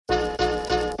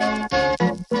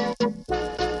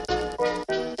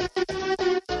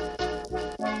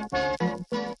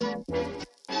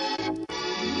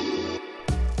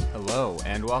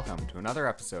welcome to another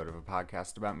episode of a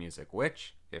podcast about music,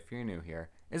 which, if you're new here,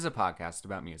 is a podcast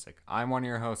about music. I'm one of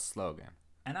your hosts, Logan.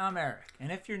 And I'm Eric.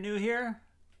 And if you're new here,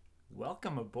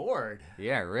 welcome aboard.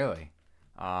 Yeah, really.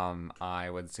 I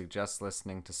would suggest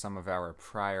listening to some of our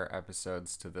prior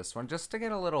episodes to this one just to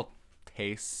get a little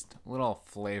taste, a little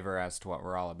flavor as to what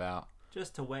we're all about.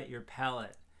 Just to whet your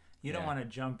palate. You don't want to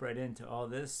jump right into all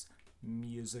this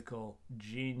musical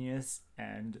genius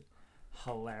and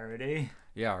hilarity.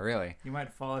 Yeah, really. You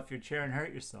might fall off your chair and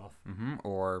hurt yourself.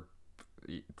 Or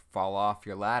fall off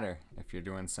your ladder if you're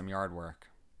doing some yard work.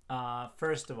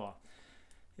 First of all,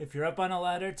 if you're up on a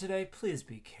ladder today, please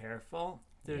be careful.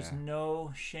 There's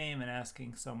no shame in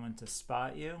asking someone to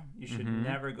spot you. You should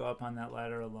never go up on that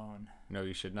ladder alone. No,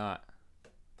 you should not.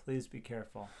 Please be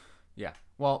careful. Yeah.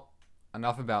 Well,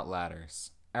 enough about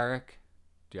ladders. Eric,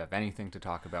 do you have anything to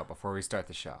talk about before we start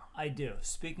the show? I do.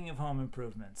 Speaking of home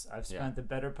improvements, I've spent the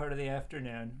better part of the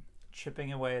afternoon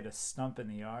chipping away at a stump in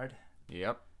the yard.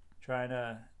 Yep. Trying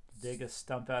to dig a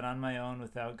stump out on my own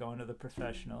without going to the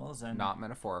professionals. And not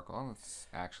metaphorical. It's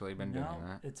actually been doing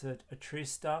that. It's a tree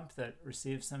stump that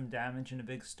received some damage in a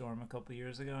big storm a couple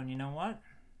years ago. And you know what?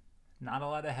 Not a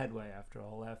lot of headway after a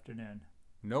whole afternoon.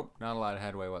 Nope, not a lot of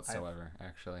headway whatsoever,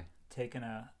 actually. Taken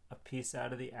a piece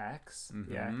out of the axe.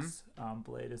 The axe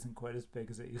blade isn't quite as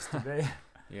big as it used to be.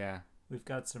 Yeah. We've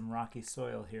got some rocky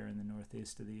soil here in the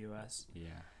northeast of the U.S.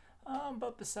 Yeah.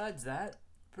 But besides that,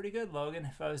 pretty good, Logan.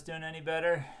 If I was doing any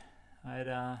better, I'd,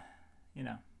 you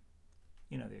know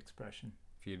the expression.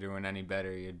 If you're doing any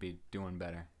better, you'd be doing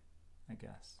better. I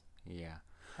guess. Yeah.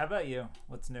 How about you?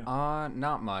 What's new?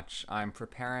 Not much. I'm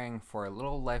preparing for a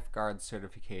little lifeguard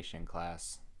certification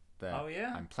class that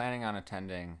I'm planning on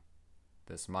attending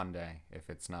this Monday if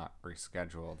it's not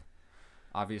rescheduled.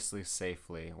 Obviously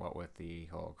safely, what with the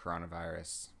whole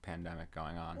coronavirus pandemic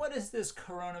going on. What is this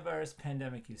coronavirus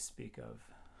pandemic you speak of?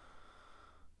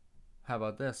 How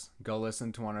about this? Go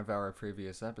listen to one of our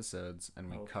previous episodes and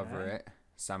we cover it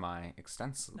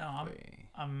semi-extensively. No,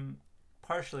 I'm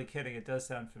partially kidding. It does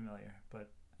sound familiar, but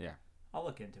yeah, I'll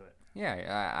look into it.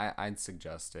 Yeah, I'd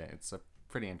suggest it. It's a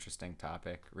pretty interesting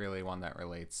topic, really one that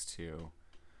relates to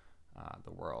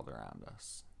the world around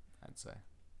us, I'd say.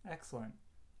 Excellent.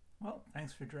 Well,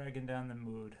 thanks for dragging down the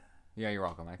mood. Yeah, you're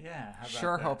welcome, Mike. Yeah, how about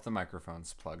sure that? Hope the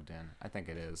microphone's plugged in. I think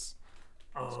it is.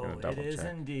 Oh, it is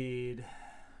indeed.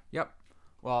 Yep.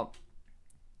 Well,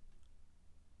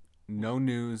 no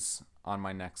news on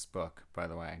my next book, by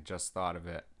the way. Just thought of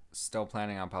it. Still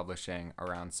planning on publishing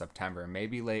around September,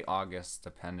 maybe late August,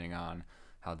 depending on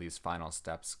how these final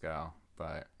steps go.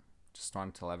 But just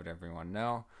wanted to let everyone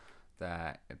know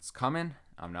that it's coming.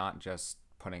 I'm not just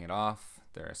putting it off.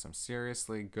 There are some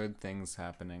seriously good things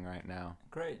happening right now.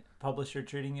 Great. Publisher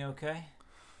treating you okay?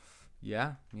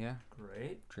 Yeah.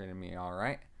 Great. Treating me all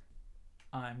right.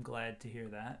 I'm glad to hear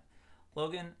that.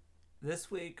 Logan, this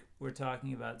week we're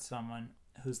talking about someone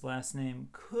whose last name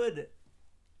could,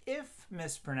 if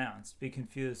mispronounced, be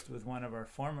confused with one of our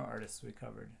former artists we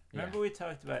covered. Remember we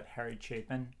talked about Harry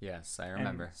Chapman? Yes, I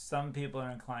remember. And some people are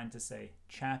inclined to say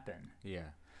Chapman. Yeah.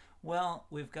 Well,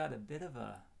 we've got a bit of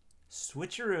a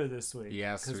switcheroo this week.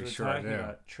 Yes, we we're sure talking do.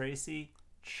 about Tracy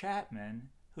Chapman,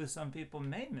 who some people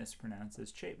may mispronounce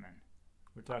as Chapman.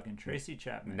 We're talking Tracy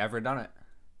Chapman. Never done it.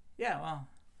 Yeah, well,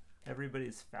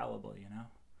 everybody's fallible, you know?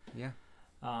 Yeah.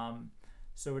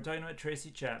 So we're talking about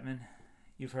Tracy Chapman.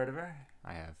 You've heard of her?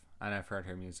 I have. And I've heard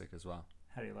her music as well.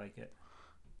 How do you like it?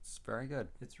 It's very good.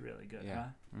 It's really good, Yeah.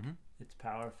 huh? Mm-hmm. It's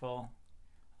powerful.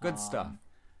 Good stuff.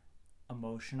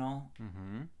 Emotional.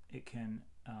 Mm-hmm. It can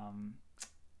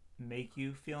make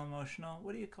you feel emotional.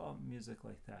 What do you call music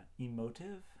like that?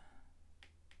 Emotive?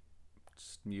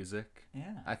 Just music.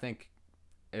 Yeah. I think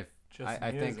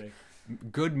I think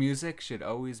good music should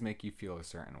always make you feel a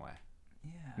certain way.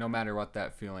 Yeah. No matter what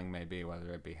that feeling may be, whether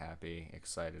it be happy,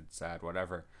 excited, sad,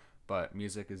 whatever. But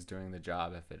music is doing the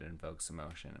job if it invokes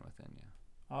emotion within you.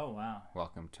 Oh, wow.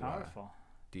 Welcome to Powerful.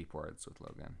 Deep Words with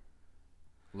Logan.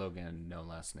 Logan, no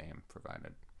last name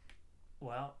provided.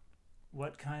 Well,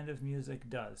 what kind of music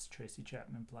does Tracy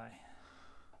Chapman play?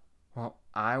 Well,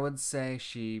 I would say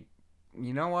she...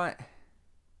 You know what?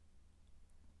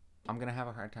 I'm going to have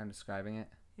a hard time describing it.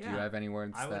 Yeah. Do you have any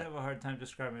words I would have a hard time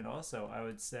describing it also. I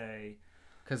would say...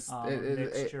 Because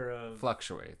mixture of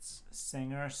fluctuates.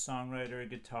 Singer, songwriter,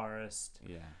 guitarist.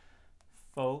 Yeah.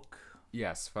 Folk.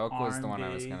 Yes, folk was the one I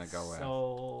was going to go with.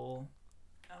 Soul.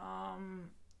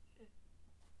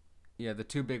 Yeah, the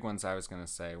two big ones I was going to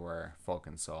say were folk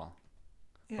and soul.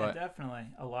 Yeah, definitely.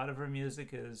 A lot of her music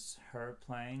is her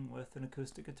playing with an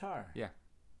acoustic guitar. Yeah.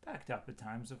 Backed up at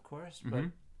times, of course, but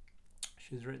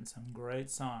She's written some great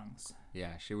songs.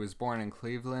 Yeah, she was born in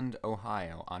Cleveland,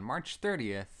 Ohio on March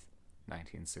 30th,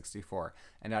 1964.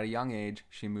 And at a young age,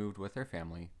 she moved with her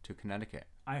family to Connecticut.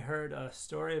 I heard a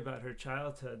story about her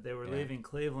childhood. They were leaving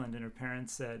Cleveland, and her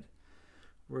parents said,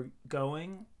 "We're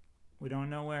going. We don't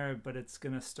know where, but it's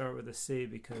going to start with a C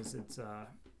because it's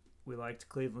we liked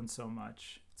Cleveland so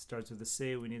much. It starts with a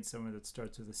C. We need somewhere that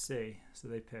starts with a C." So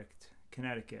they picked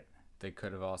Connecticut. They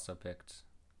could have also picked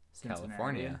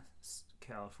Cincinnati,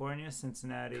 California,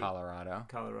 Cincinnati,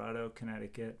 Colorado,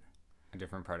 Connecticut, a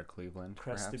different part of Cleveland,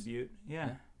 Crested perhaps. Butte.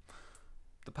 Yeah.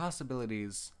 The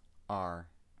possibilities are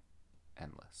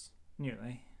endless.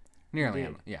 Nearly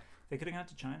endless. Yeah. They could have gone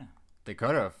to China. They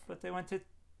could have. But they went to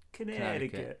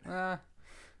Connecticut.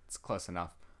 It's close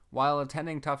enough. While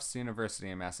attending Tufts University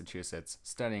in Massachusetts,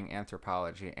 studying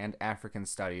anthropology and African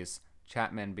studies,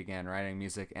 Chapman began writing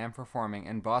music and performing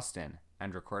in Boston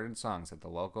and recorded songs at the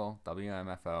local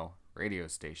WMFO radio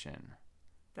station.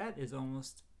 That is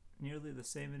almost nearly the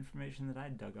same information that I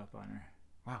dug up on her.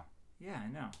 Wow. Yeah,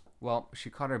 I know. Well, she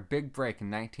caught her big break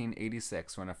in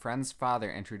 1986 when a friend's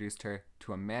father introduced her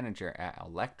to a manager at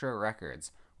Elektra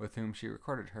Records, with whom she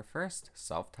recorded her first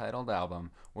self-titled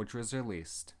album, which was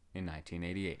released in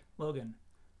 1988. Logan,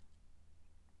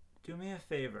 do me a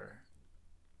favor.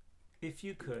 If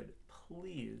you could,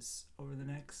 please, over the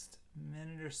next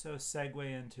minute or so, segue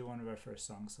into one of our first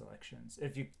song selections,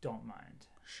 if you don't mind.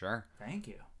 Sure. Thank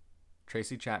you.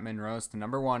 Tracy Chapman rose to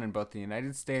number 1 in both the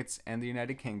United States and the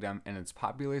United Kingdom, and its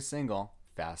popular single,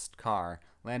 Fast Car,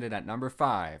 landed at number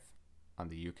 5 on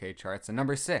the UK charts and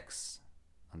number 6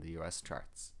 on the US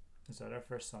charts. Is that our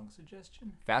first song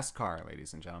suggestion? Fast Car,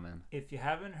 ladies and gentlemen. If you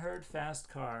haven't heard Fast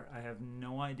Car, I have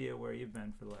no idea where you've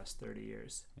been for the last 30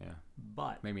 years. Yeah.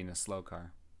 But maybe in a slow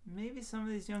car. Maybe some of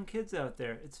these young kids out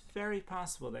there, it's very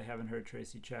possible they haven't heard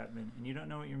Tracy Chapman, and you don't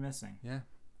know what you're missing. Yeah.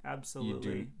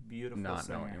 Absolutely beautiful not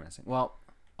singer. Know what you're missing. Well,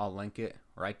 I'll link it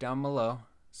right down below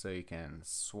so you can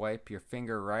swipe your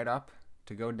finger right up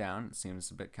to go down. It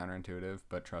seems a bit counterintuitive,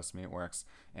 but trust me, it works.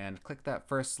 And click that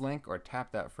first link or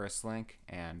tap that first link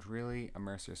and really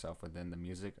immerse yourself within the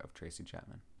music of Tracy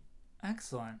Chapman.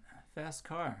 Excellent. Fast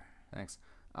Car. Thanks.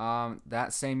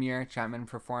 That same year, Chapman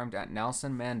performed at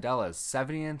Nelson Mandela's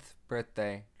 70th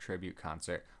birthday tribute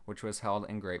concert, which was held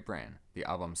in Great Britain. The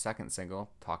album's second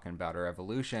single, Talkin' About a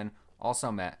Revolution,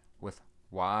 also met with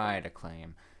wide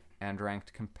acclaim and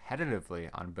ranked competitively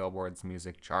on Billboard's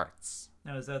music charts.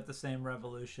 Now, is that the same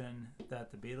revolution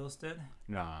that the Beatles did?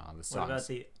 No, the song. What about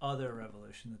the other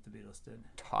revolution that the Beatles did?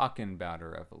 Talkin' About a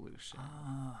Revolution.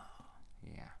 Oh.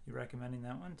 Yeah. You recommending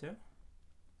that one too?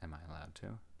 Am I allowed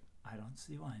to? I don't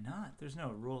see why not. There's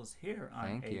no rules here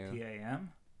on Thank you. APAM.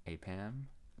 APAM?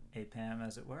 APAM,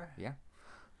 as it were. Yeah.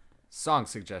 Song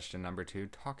suggestion number 2,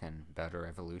 Talkin' About a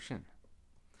Revolution.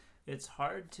 It's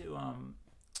hard to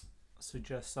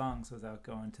suggest songs without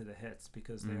going to the hits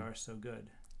because they are so good.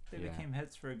 They became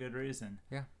hits for a good reason.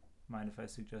 Yeah. Mind if I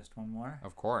suggest one more?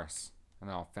 Of course. And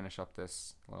then I'll finish up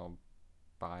this little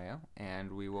bio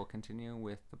and we will continue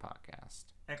with the podcast.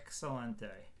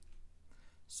 Excellente.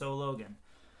 So, Logan,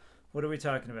 what are we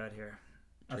talking about here?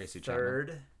 Tracy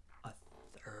Chapman. A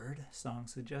third song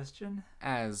suggestion?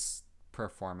 As per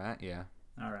format, yeah.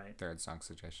 All right. Third song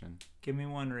suggestion. Give me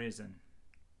one reason.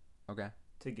 Okay.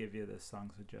 To give you this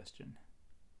song suggestion.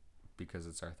 Because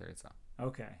it's our third song.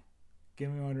 Okay. Give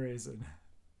me one reason.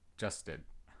 Just did.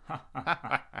 Oh,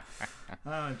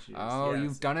 jeez. Oh, yes.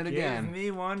 You've done it again. Give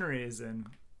me one reason.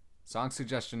 Song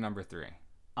suggestion number 3.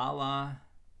 A la,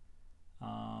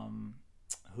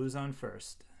 Who's on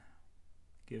First?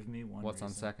 Give me one What's reason.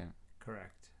 on second?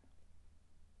 Correct.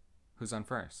 Who's on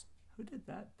first? Who did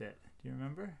that bit? Do you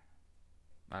remember?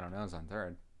 I don't know. Who's on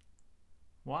third?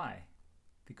 Why?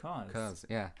 Because,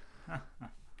 yeah.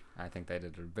 I think they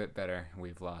did a bit better.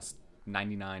 We've lost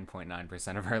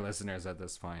 99.9% of our listeners at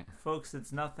this point. Folks,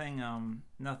 it's nothing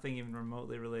even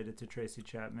remotely related to Tracy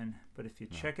Chapman, but if you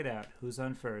check it out, Who's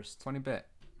on First? 20-bit.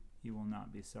 You will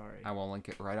not be sorry. I will link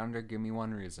it right under Give Me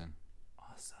One Reason.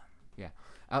 Awesome. Yeah.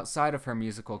 Outside of her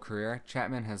musical career,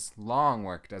 Chapman has long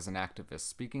worked as an activist,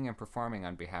 speaking and performing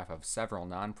on behalf of several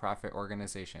nonprofit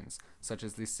organizations, such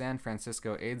as the San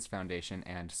Francisco AIDS Foundation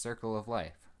and Circle of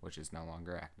Life, which is no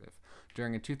longer active.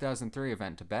 During a 2003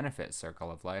 event to benefit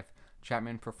Circle of Life,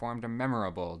 Chapman performed a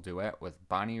memorable duet with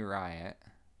Bonnie Raitt.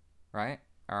 Right?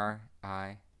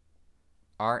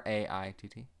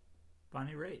 R-A-I-T-T?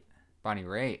 Bonnie Raitt. Bonnie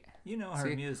Raitt. You know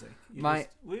her music.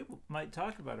 We might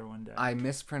talk about her one day. I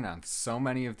mispronounce so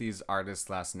many of these artists'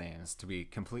 last names, to be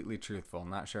completely truthful.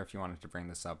 I'm not sure if you wanted to bring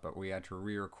this up, but we had to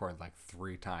re-record like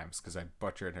 3 times because I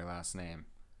butchered her last name.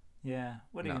 Yeah.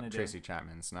 What are you going to do? Tracy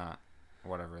Chapman's not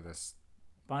whatever this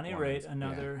Bonnie woman. Raitt,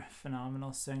 another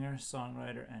phenomenal singer,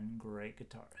 songwriter, and great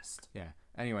guitarist. Yeah.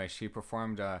 Anyway, she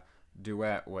performed a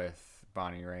duet with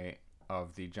Bonnie Raitt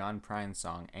of the John Prine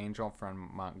song "Angel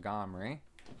from Montgomery."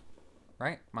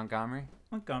 Right? Montgomery?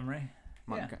 Montgomery.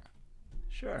 Yeah,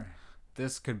 sure.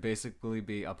 This could basically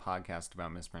be a podcast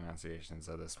about mispronunciations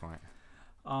at this point.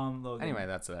 Logan, Anyway,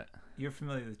 that's it. you're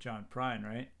familiar with John Prine,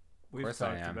 right? We've course I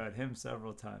talked am. about him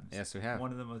several times. Yes, we have.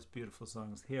 One of the most beautiful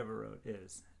songs he ever wrote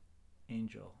is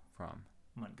Angel From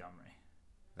Montgomery.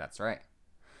 That's right.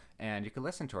 And you can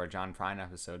listen to our John Prine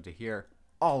episode to hear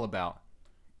all about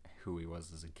who he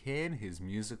was as a kid, his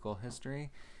musical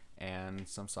history, and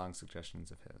some song suggestions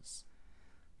of his.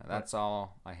 Now, that's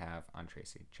all I have on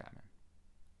Tracy Chapman.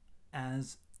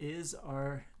 As is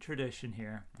our tradition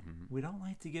here, we don't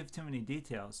like to give too many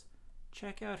details.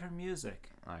 Check out her music.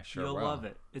 I sure You'll will. love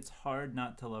it. It's hard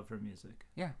not to love her music.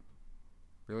 Yeah,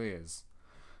 really is.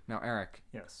 Now, Eric,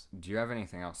 Yes. do you have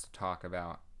anything else to talk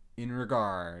about in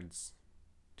regards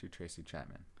to Tracy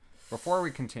Chapman before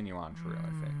we continue on to Real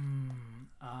or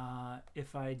Fake?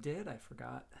 If I did, I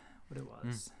forgot what it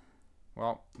was.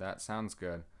 Well, that sounds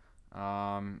good.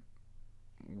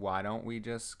 Why don't we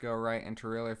just go right into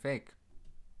Real or Fake?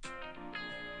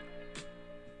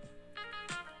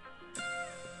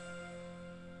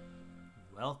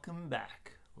 Welcome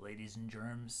back, ladies and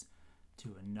germs,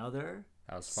 to another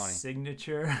That was funny.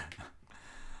 signature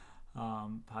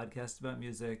podcast about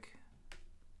music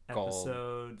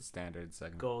episode. Standard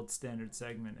segment. Gold standard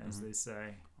segment, as they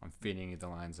say. I'm feeding you the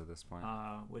lines at this point.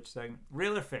 Which segment?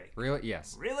 Real or fake? Real?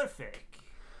 Yes. Real or fake?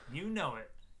 You know it.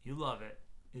 You love it.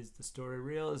 Is the story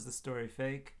real? Is the story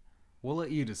fake? We'll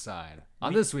let you decide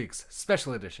on this week's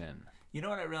special edition. You know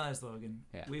what I realized, Logan?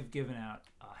 Yeah. We've given out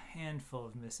a handful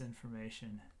of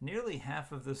misinformation. Nearly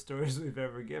half of the stories we've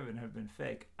ever given have been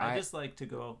fake. I just like to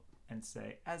go and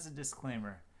say, as a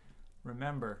disclaimer,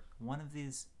 remember, one of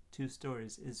these two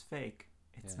stories is fake.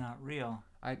 It's not real.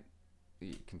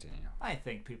 Continue. I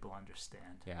think people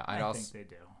understand. Yeah, I think they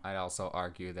do. I'd also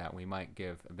argue that we might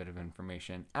give a bit of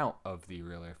information out of the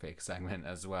real or fake segment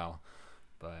as well,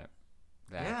 but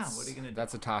that's, what are you gonna do?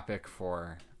 That's a topic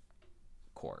for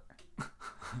court.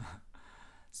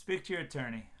 Speak to your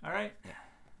attorney. All right.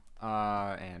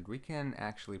 And we can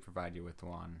actually provide you with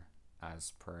one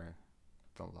as per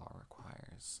the law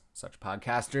requires such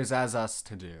podcasters as us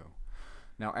to do.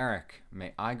 Now, Eric,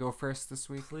 may I go first this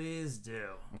week? Please do.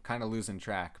 I'm kind of losing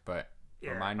track, but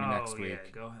remind me next week.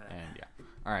 Yeah, go ahead. And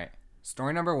all right.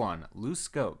 Story number 1: loose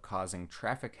goat causing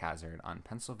traffic hazard on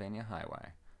Pennsylvania highway.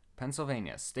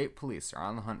 Pennsylvania state police are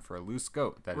on the hunt for a loose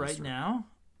goat that right now.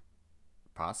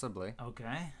 Possibly.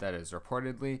 Okay. That has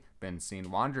reportedly been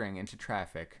seen wandering into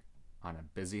traffic on a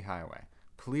busy highway.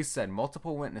 Police said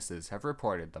multiple witnesses have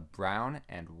reported the brown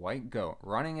and white goat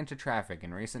running into traffic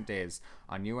in recent days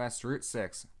on U.S. Route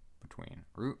 6 between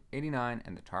Route 89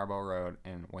 and the Tarbell Road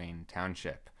in Wayne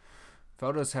Township.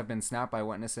 Photos have been snapped by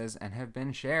witnesses and have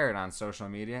been shared on social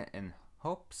media in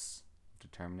hopes of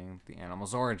determining the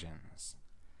animal's origins.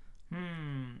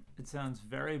 It sounds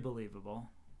very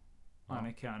believable on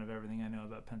account of everything I know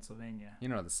about Pennsylvania. You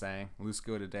know the saying, loose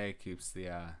goat a day keeps the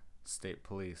state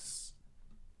police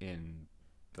in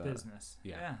the business.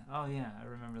 Yeah. Oh, yeah. I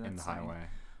remember that in the saying. highway.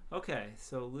 Okay,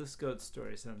 so loose goat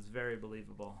story sounds very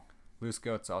believable. Loose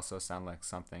goats also sound like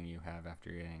something you have after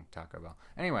eating Taco Bell.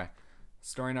 Anyway,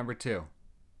 story number 2.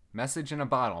 Message in a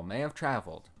bottle may have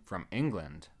traveled from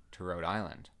England to Rhode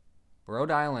Island.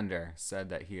 Rhode Islander said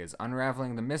that he is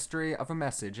unraveling the mystery of a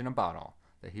message in a bottle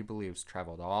that he believes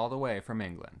traveled all the way from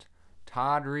England.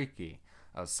 Todd Reekie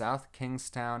of South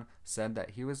Kingstown said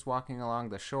that he was walking along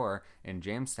the shore in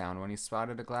Jamestown when he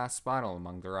spotted a glass bottle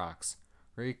among the rocks.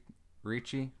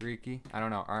 Reekie, I don't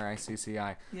know,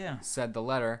 R-I-C-C-I, said the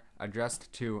letter,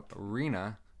 addressed to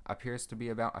Rena, appears to be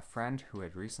about a friend who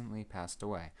had recently passed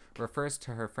away. Refers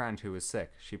to her friend who was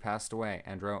sick. She passed away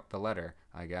and wrote the letter,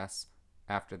 I guess,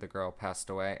 after the girl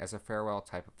passed away as a farewell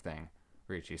type of thing,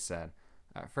 Ricci said.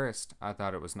 At first, I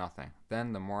thought it was nothing.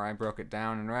 Then, the more I broke it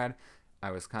down and read,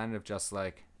 I was kind of just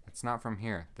like, it's not from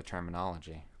here, the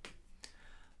terminology.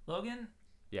 Logan?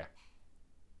 Yeah.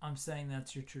 I'm saying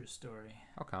that's your true story.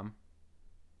 How come?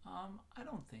 I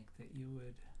don't think that you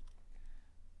would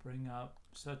bring up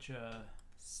such a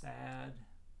sad,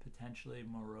 potentially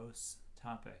morose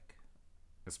topic.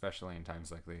 Especially in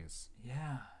times like these.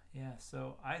 Yeah.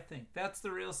 So I think that's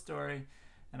the real story.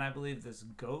 And I believe this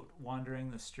goat wandering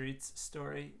the streets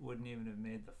story wouldn't even have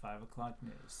made the 5 o'clock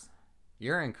news.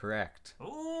 You're incorrect.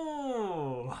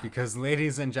 Ooh! Because,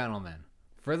 ladies and gentlemen,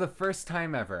 for the first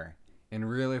time ever in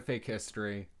real or fake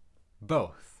history,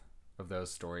 both of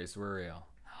those stories were real.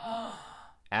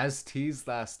 As teased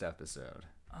last episode,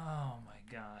 Oh my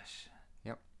gosh.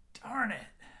 Yep. Darn it.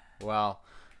 Well,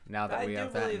 now that we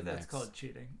have that in I do believe the that's mix. called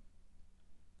cheating.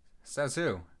 Says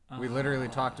who? We literally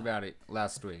talked about it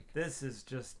last week. This is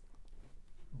just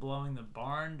blowing the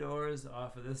barn doors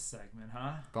off of this segment,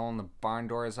 huh? Blowing the barn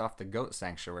doors off the goat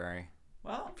sanctuary.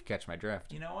 Well, If you catch my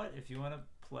drift. you know what? If you want to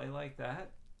play like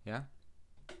that, Yeah?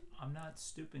 I'm not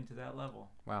stooping to that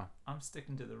level. Wow. I'm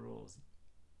sticking to the rules.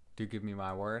 Do you give me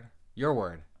my word? Your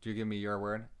word. Do you give me your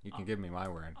word? You can give me my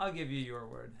word. I'll give you your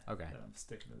word. Okay. That I'm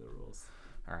sticking to the rules.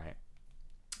 All right.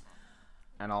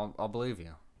 And I'll believe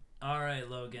you. All right,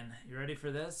 Logan. You ready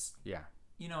for this? Yeah.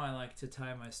 You know I like to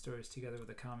tie my stories together with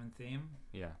a common theme.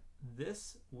 Yeah.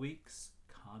 This week's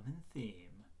common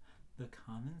theme, the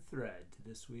common thread to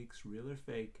this week's Real or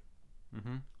Fake,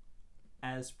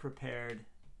 as prepared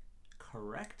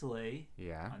correctly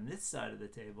on this side of the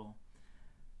table,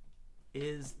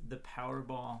 is the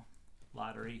Powerball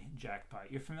lottery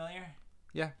jackpot. You're familiar?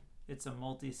 Yeah. It's a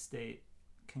multi-state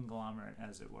conglomerate,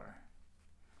 as it were.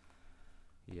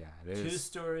 Yeah, it is. 2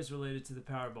 stories related to the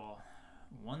Powerball.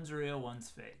 One's real, one's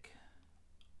fake.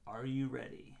 Are you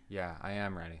ready? Yeah, I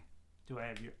am ready. Do I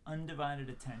have your undivided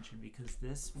attention? Because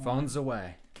this one Phone's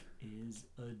away. is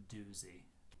a doozy.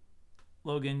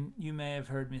 Logan, you may have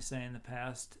heard me say in the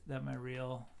past that my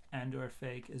real and or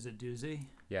fake is a doozy.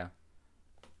 Yeah.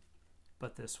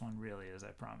 But this one really is,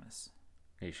 I promise.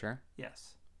 Are you sure?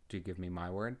 Yes. Do you give me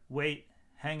my word? Wait,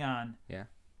 hang on. Yeah.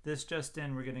 This just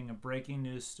in, we're getting a breaking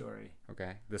news story.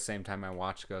 Okay. The same time my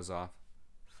watch goes off.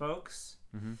 Folks,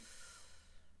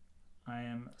 I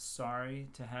am sorry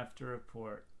to have to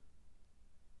report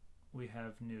we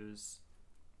have news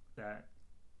that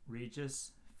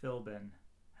Regis Philbin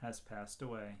has passed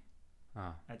away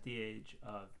at the age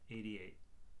of 88.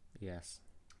 Yes.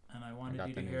 And I wanted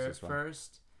you to hear it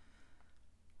first.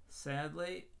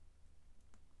 Sadly,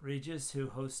 Regis, who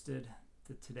hosted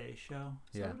the Today Show,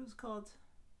 is that what it was called?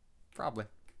 Probably.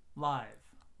 Live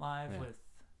with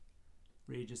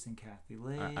Regis and Kathy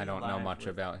Lee. I don't know much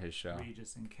about his show.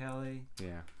 Regis and Kelly.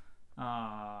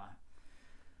 Yeah.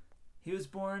 He was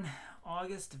born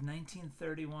August of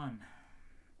 1931.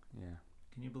 Yeah.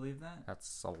 Can you believe that?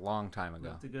 That's a long time ago.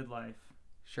 Lived a good life.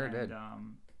 Sure did.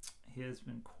 He has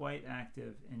been quite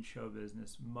active in show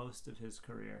business most of his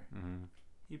career.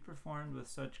 He performed with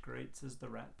such greats as the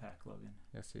Rat Pack, Logan.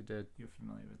 Yes, he did. You're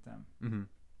familiar with them.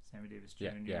 Sammy Davis Jr.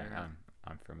 Yeah,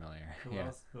 I'm familiar. Who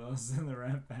else is in the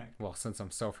Rat Pack? Well, since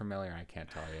I'm so familiar, I can't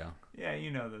tell you. Yeah, you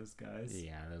know those guys.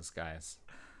 Yeah, those guys.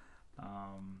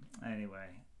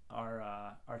 Anyway,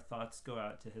 our thoughts go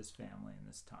out to his family in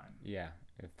this time. Yeah,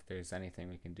 if there's anything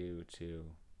we can do to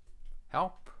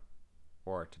help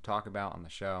or to talk about on the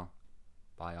show,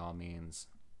 by all means,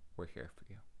 we're here for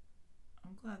you.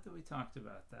 I'm glad that we talked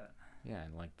about that. Yeah,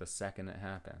 and like the second it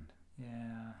happened.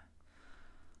 Yeah.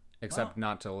 Except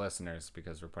not to listeners,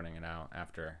 because we're putting it out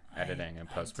after editing and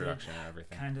post-production and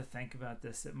everything. Kind of think about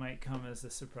this. It might come as a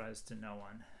surprise to no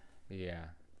one. Yeah.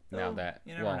 Though, now that,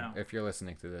 you never know. If you're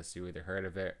listening to this, you either heard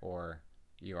of it or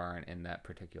you aren't in that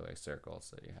particular circle,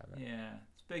 so you haven't. Yeah.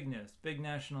 It's big news. Big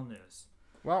national news.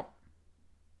 Well,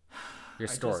 your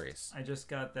stories. I just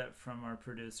got that from our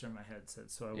producer in my headset,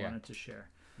 so I wanted to share.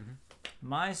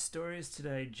 My stories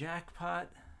today,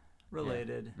 jackpot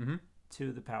related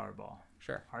to the Powerball.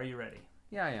 Sure. Are you ready?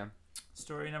 Yeah, I am.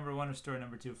 Story number 1 or story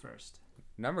number 2 first?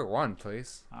 Number 1,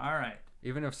 please. All right.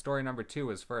 Even if story number 2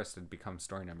 was first, it'd become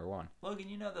story number 1. Logan,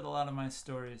 you know that a lot of my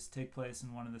stories take place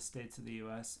in one of the states of the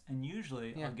U.S., and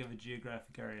usually I'll give a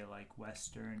geographic area like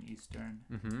Western, Eastern.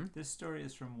 This story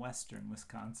is from Western,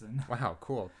 Wisconsin. Wow,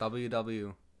 cool.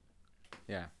 WW.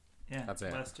 Yeah. Yeah, that's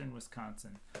it. Western,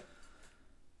 Wisconsin.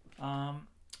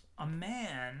 A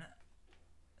man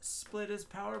split his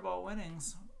Powerball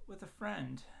winnings with a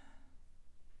friend.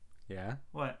 Yeah?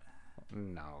 What?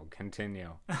 No,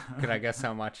 continue. Could I guess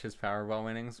how much his Powerball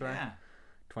winnings were? Yeah.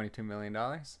 $22 million?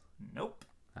 Nope.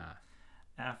 Ah.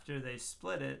 After they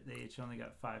split it, they each only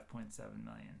got $5.7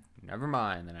 million. Never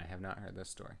mind, then I have not heard this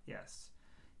story. Yes.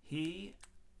 He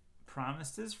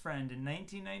promised his friend in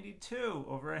 1992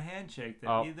 over a handshake that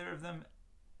either of them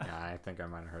yeah, I think I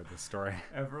might have heard this story.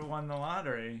 ever won the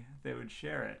lottery, they would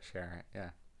share it. Share it, yeah.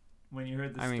 When you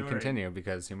heard the story... continue,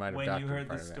 because you might have when you heard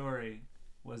the story,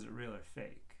 was it real or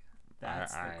fake?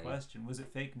 That's the question. Was it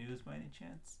fake news by any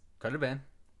chance? Could have been.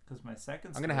 Because my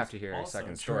second story... I'm going to have to hear your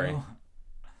second story.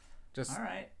 Just... All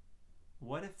right.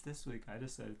 What if this week I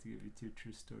decided to give you 2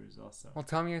 true stories also? Well,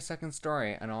 tell me your second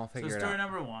story, and I'll figure it out. So story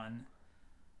number 1,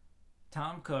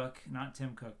 Tom Cook, not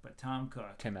Tim Cook, but Tom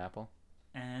Cook. Tim Apple.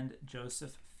 And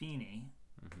Joseph Feeney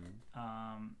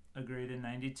agreed in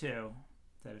 92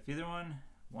 that if either one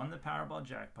won the Powerball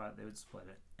jackpot, they would split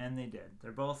it. And they did.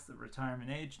 They're both at retirement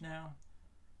age now.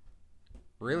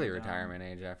 Really, retirement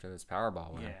age after this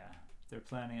Powerball win. Yeah. They're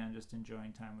planning on just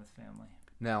enjoying time with family.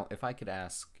 Now, if I could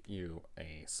ask you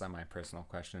a semi-personal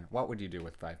question, what would you do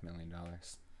with $5 million?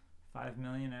 $5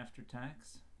 million after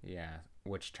tax? Yeah,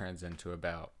 which turns into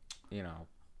about,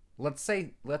 let's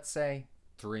say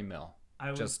 $3 million.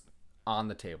 Just on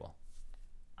the table.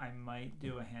 I might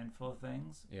do a handful of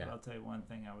things. Yeah. But I'll tell you one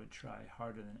thing I would try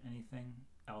harder than anything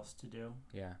else to do.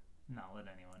 Yeah. Not let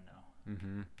anyone know.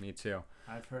 Mm-hmm. Me too.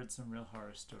 I've heard some real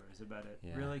horror stories about it.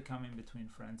 Yeah. Really coming between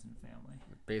friends and family.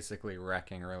 Basically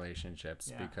wrecking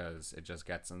relationships because it just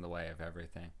gets in the way of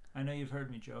everything. I know you've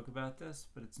heard me joke about this,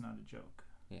 but it's not a joke.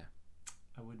 Yeah.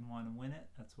 I wouldn't want to win it.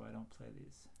 That's why I don't play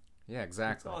these. Yeah,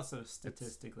 exactly. It's also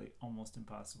statistically almost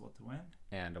impossible to win.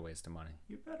 And a waste of money.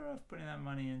 You're better off putting that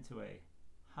money into a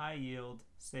high-yield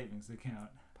savings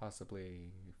account.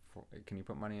 Possibly. Can you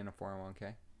put money in a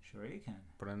 401k? Sure you can.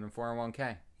 Put it in a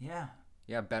 401k. Yeah.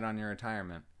 Yeah, bet on your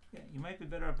retirement. Yeah, you might be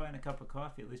better off buying a cup of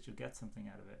coffee. At least you'll get something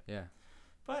out of it. Yeah.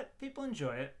 But people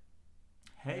enjoy it.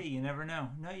 Hey, you never know.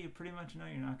 No, you pretty much know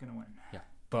you're not going to win. Yeah.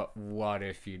 But what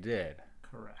if you did?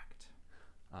 Correct.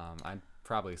 I'd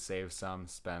probably save some,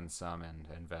 spend some, and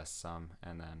invest some,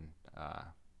 and then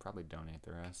probably donate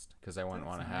the rest. Because I wouldn't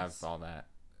want to have all that.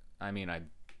 I mean, I'd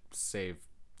save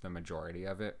the majority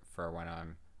of it for when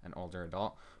I'm an older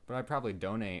adult. But I'd probably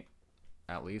donate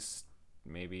at least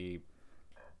maybe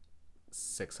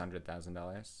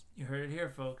 $600,000. You heard it here,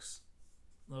 folks.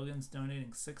 Logan's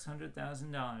donating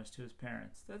 $600,000 to his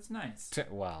parents. That's nice.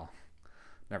 Well,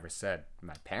 never said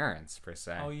my parents, per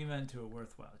se. Oh, you meant to a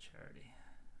worthwhile charity.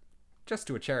 Just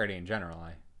to a charity in general,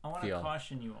 I want to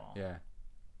caution you all. Yeah.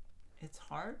 It's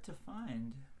hard to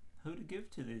find who to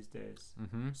give to these days.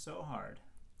 Mm-hmm. So hard.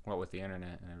 What with the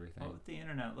internet and everything? What with the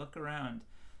internet? Look around.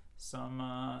 Some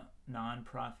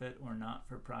non-profit or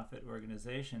not-for-profit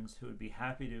organizations who would be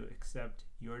happy to accept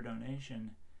your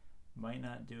donation might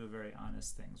not do very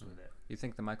honest things with it. You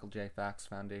think the Michael J. Fox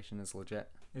Foundation is legit?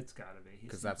 It's got to be. He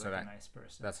seems that's like a nice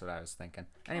person. That's what I was thinking.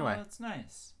 Anyway. Oh, that's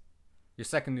nice. Your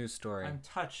second news story. I'm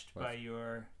touched by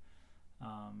your,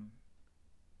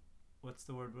 what's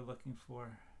the word we're looking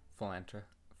for? Philanthropy.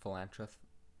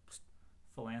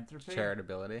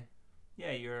 Charitability.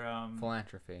 Yeah, your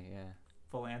philanthropy. Yeah.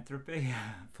 Philanthropy.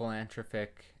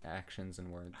 Philanthropic actions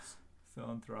and words.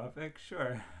 Philanthropic,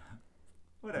 sure.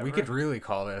 Whatever. We could really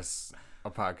call this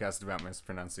a podcast about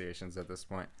mispronunciations at this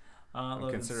point. I'm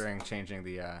considering changing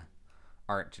the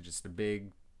art to just a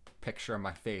big picture of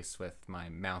my face with my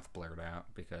mouth blurred out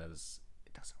because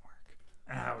it doesn't work.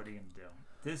 What are you gonna do?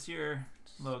 This year,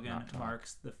 Logan,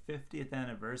 marks the 50th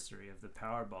anniversary of the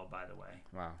Powerball, by the way.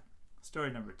 Wow.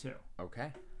 Story number 2.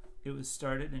 Okay. It was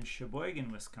started in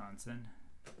Sheboygan, Wisconsin.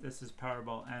 This is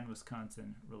Powerball and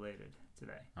Wisconsin related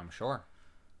today. I'm sure.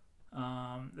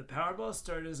 The Powerball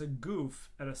started as a goof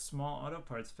at a small auto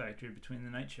parts factory between the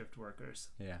night shift workers.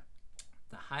 Yeah.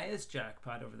 The highest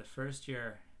jackpot over the first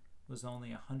year was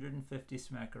only 150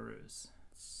 smackaroos.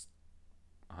 It's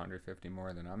 150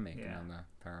 more than I'm making on the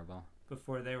Powerball.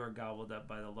 Before they were gobbled up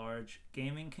by the large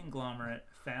gaming conglomerate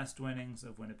Fast Winnings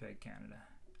of Winnipeg, Canada.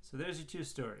 So there's your 2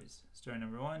 stories. Story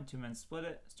number 1, 2 men split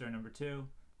it. Story number 2,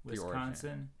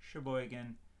 Wisconsin,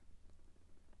 Sheboygan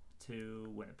to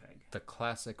Winnipeg. The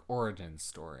classic origin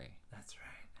story. That's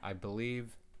right. I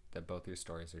believe that both your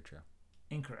stories are true.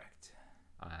 Incorrect.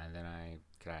 And then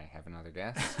could I have another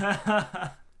guess?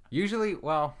 Usually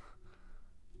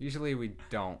we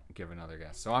don't give another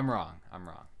guess. So I'm wrong.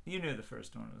 You knew the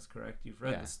first one was correct. You've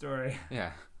read the story.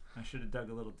 Yeah. I should have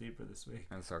dug a little deeper this week.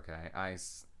 That's okay.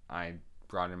 I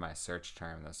brought in my search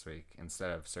term this week. Instead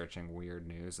of searching weird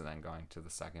news and then going to the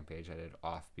second page, I did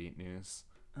offbeat news.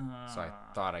 So I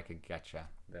thought I could get you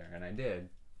there, and I did.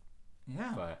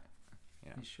 Yeah. But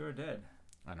you sure did.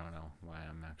 I don't know why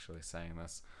I'm actually saying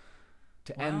this.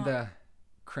 To end the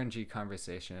cringy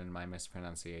conversation and my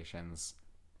mispronunciations,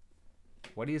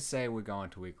 what do you say we go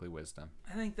into Weekly Wisdom?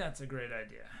 I think that's a great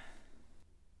idea.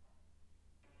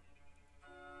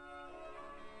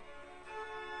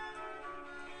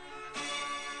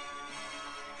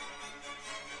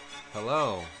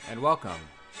 Hello, and welcome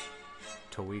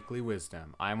to Weekly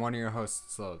Wisdom. I'm one of your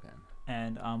hosts, Logan.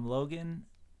 And I'm Logan.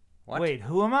 What? Wait,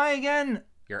 who am I again?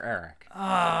 You're Eric.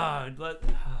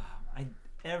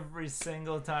 Every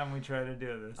single time we try to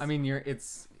do this. I mean,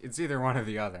 it's either one or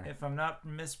the other. If I'm not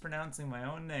mispronouncing my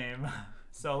own name.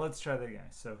 So let's try that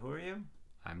again. So who are you?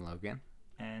 I'm Logan.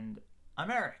 And I'm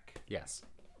Eric. Yes.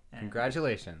 And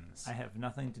congratulations. I have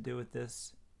nothing to do with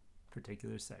this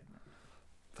particular segment.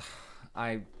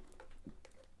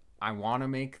 I want to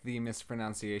make the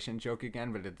mispronunciation joke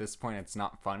again, but at this point it's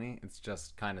not funny. It's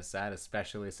just kind of sad,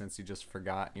 especially since you just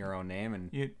forgot your own name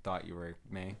and thought you were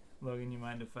me. Logan, you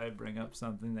mind if I bring up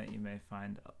something that you may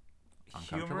find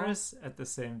Uncomfortable? at the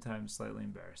same time slightly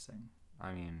embarrassing?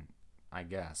 I mean, I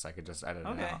guess I could just edit it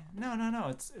out. Okay. No.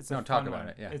 It's No, a talk fun about one.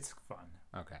 it, yeah. It's fun.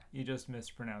 Okay. You just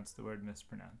mispronounced the word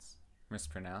mispronounce.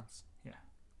 Mispronounce? Yeah.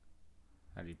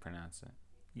 How do you pronounce it?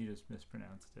 You just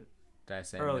mispronounced it. Did I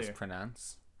say earlier.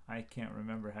 mispronounce? I can't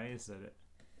remember how you said it.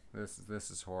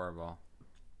 This is horrible.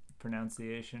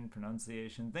 Pronunciation,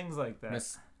 things like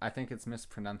that. I think it's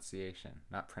mispronunciation,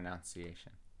 not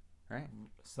pronunciation. Right?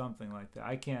 Something like that.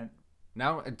 I can't.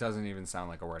 Now it doesn't even sound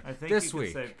like a word. I think this you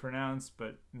week, could say pronounce,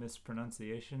 but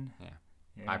mispronunciation. Yeah.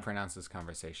 I pronounce this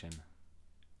conversation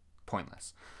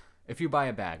pointless. If you buy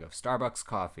a bag of Starbucks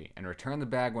coffee and return the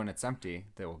bag when it's empty,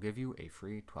 they will give you a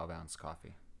free 12-ounce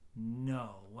coffee.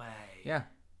 No way. Yeah.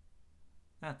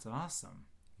 That's awesome.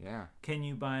 Yeah. Can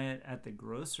you buy it at the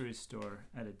grocery store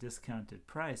at a discounted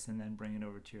price and then bring it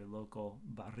over to your local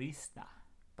barista?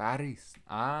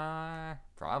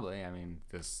 Probably. I mean,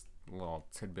 this little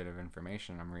tidbit of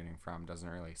information I'm reading from doesn't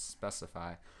really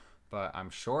specify, but I'm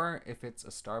sure if it's a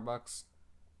Starbucks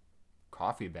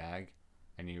coffee bag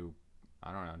and you,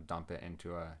 I don't know, dump it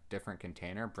into a different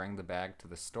container, bring the bag to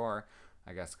the store,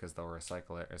 I guess because they'll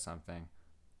recycle it or something,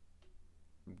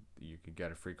 you could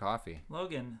get a free coffee.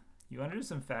 Logan, you want to do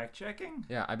some fact checking?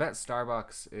 Yeah, I bet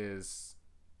Starbucks is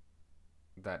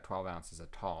that 12 ounces a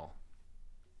tall.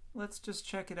 Let's just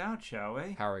check it out, shall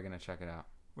we? How are we going to check it out?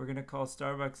 We're going to call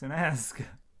Starbucks and ask.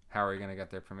 How are we going to get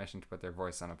their permission to put their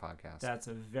voice on a podcast? That's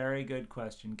a very good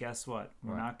question. Guess what?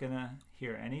 We're What? not going to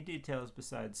hear any details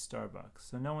besides Starbucks.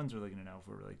 So no one's really going to know if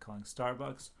we're really calling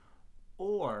Starbucks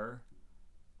or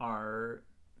our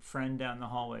friend down the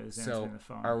hallway is answering the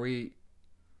phone. Are we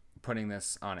putting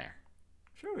this on air?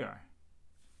 Sure we are.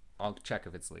 I'll check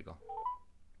if it's legal.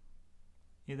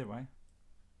 Either way.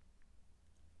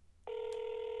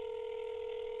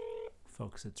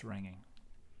 Folks, it's ringing.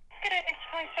 Good evening,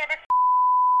 calling Starbucks.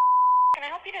 Can I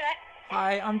help you today?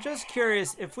 Hi, I'm just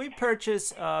curious, if we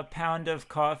purchase a pound of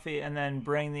coffee and then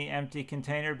bring the empty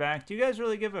container back, do you guys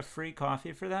really give a free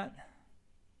coffee for that?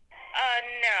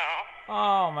 No.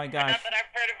 Oh my gosh. Not that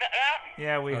I've heard about.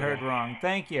 Yeah, we Okay. heard wrong.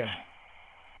 Thank you.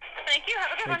 Thank you.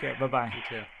 Have a good one. Take care. Bye-bye.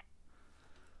 You too.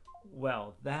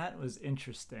 Well, that was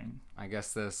interesting. I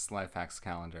guess this life hacks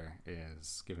calendar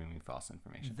is giving me false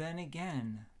information. Then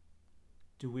again,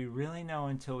 do we really know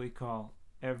until we call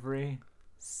every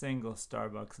single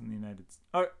Starbucks in the United States,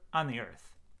 or on the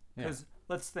earth? Yeah. Because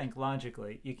let's think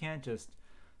logically. You can't just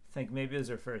think maybe it was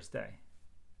her first day.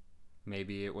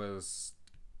 Maybe it was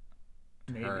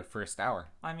Maybe. her first hour.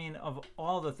 I mean, of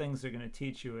all the things they're going to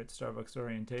teach you at Starbucks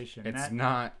orientation, It's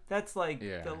not. that's like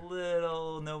Yeah. the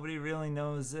little, nobody really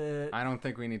knows it. I don't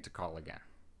think we need to call again.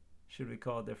 Should we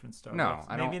call a different Starbucks? No,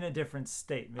 I Maybe don't- in a different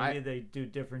state. Maybe they do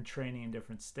different training in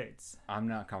different states. I'm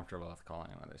not comfortable with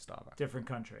calling another Starbucks. Different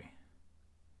country.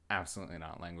 Absolutely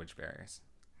not. Language barriers.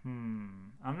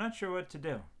 I'm not sure what to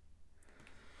do.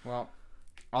 Well,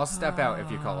 I'll step out if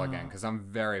you call again because I'm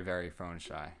very, very phone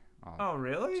shy. I'll Oh,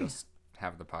 really? just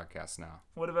have the podcast now.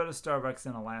 What about a Starbucks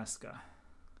in Alaska?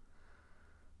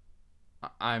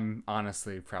 I'm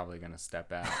honestly probably gonna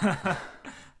step out.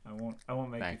 I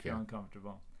won't make Thank you feel you.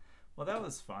 uncomfortable. Well, that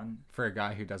was fun. For a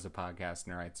guy who does a podcast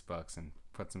and writes books and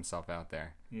puts himself out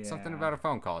there, something Yeah. about a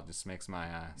phone call just makes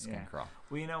my skin Yeah. crawl.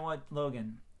 Well, you know what,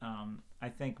 Logan? I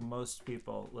think most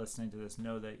people listening to this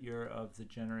know that you're of the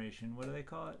generation. What do they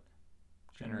call it?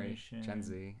 Gen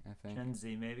Z, I think. Gen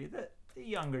Z, maybe the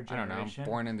younger I don't know. generation.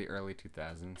 Born in the early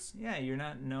 2000s. Yeah, you're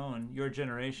not known. Your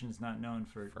generation's not known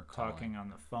for talking calling. on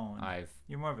the phone.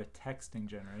 You're more of a texting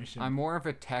generation. I'm more of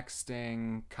a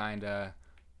texting kind of,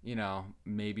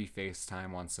 maybe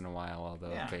FaceTime once in a while,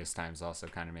 although Yeah. FaceTimes also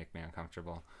kind of make me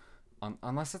uncomfortable.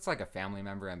 Unless it's like a family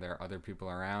member and there are other people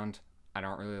around, I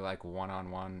don't really like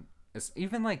one-on-one. It's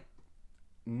even like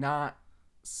not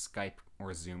Skype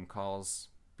or Zoom calls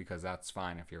because that's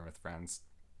fine if you're with friends.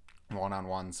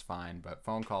 One-on-one's fine, but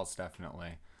phone calls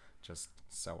definitely just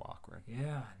so awkward.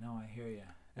 Yeah, no, I hear you.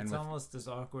 And It's with- almost as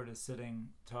awkward as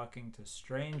sitting talking to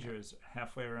strangers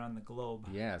halfway around the globe.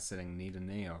 Yeah, sitting knee to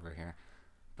knee over here.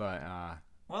 But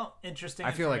Well, interesting.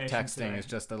 I feel like information texting today. is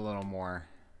just a little more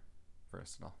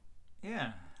versatile.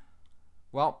 Yeah.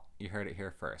 Well, you heard it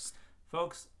here first.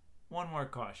 Folks, one more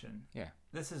caution. Yeah.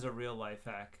 This is a real life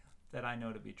hack that I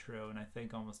know to be true, and I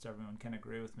think almost everyone can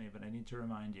agree with me, but I need to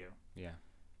remind you. Yeah.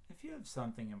 If you have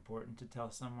something important to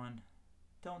tell someone,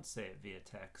 don't say it via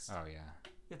text. Oh, yeah.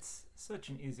 It's such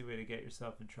an easy way to get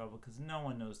yourself in trouble because no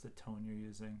one knows the tone you're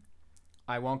using.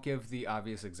 I won't give the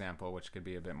obvious example, which could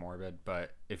be a bit morbid,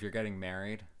 but if you're getting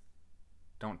married,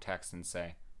 don't text and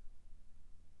say,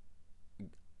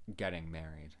 getting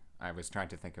married. I was trying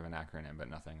to think of an acronym, but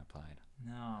nothing applied.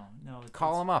 No.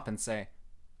 Call them up and say,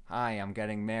 hi, I'm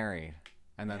getting married.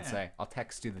 And then Yeah. say, I'll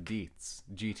text you the deets,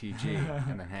 GTG,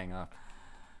 and then hang up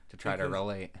to try to Because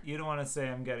relate. You don't want to say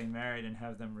I'm getting married and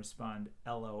have them respond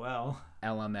LOL.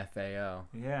 LMFAO,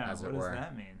 Yeah, as what it does were.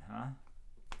 that mean, huh?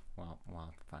 Well, we'll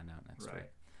have to find out next week.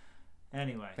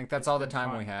 Anyway. I think that's all the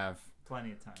time we have.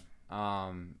 Plenty of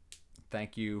time.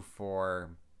 Thank you for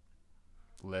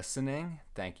listening.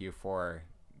 Thank you for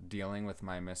dealing with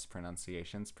my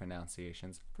pronunciations,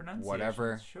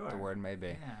 whatever sure. the word may be.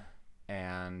 Yeah.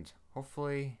 And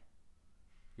hopefully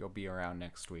you'll be around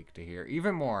next week to hear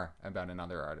even more about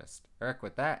another artist. Eric,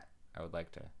 with that, I would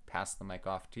like to pass the mic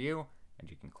off to you,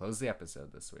 and you can close the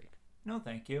episode this week. No,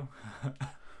 thank you.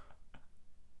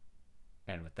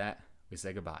 And with that, we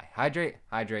say goodbye. Hydrate,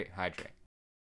 hydrate, hydrate.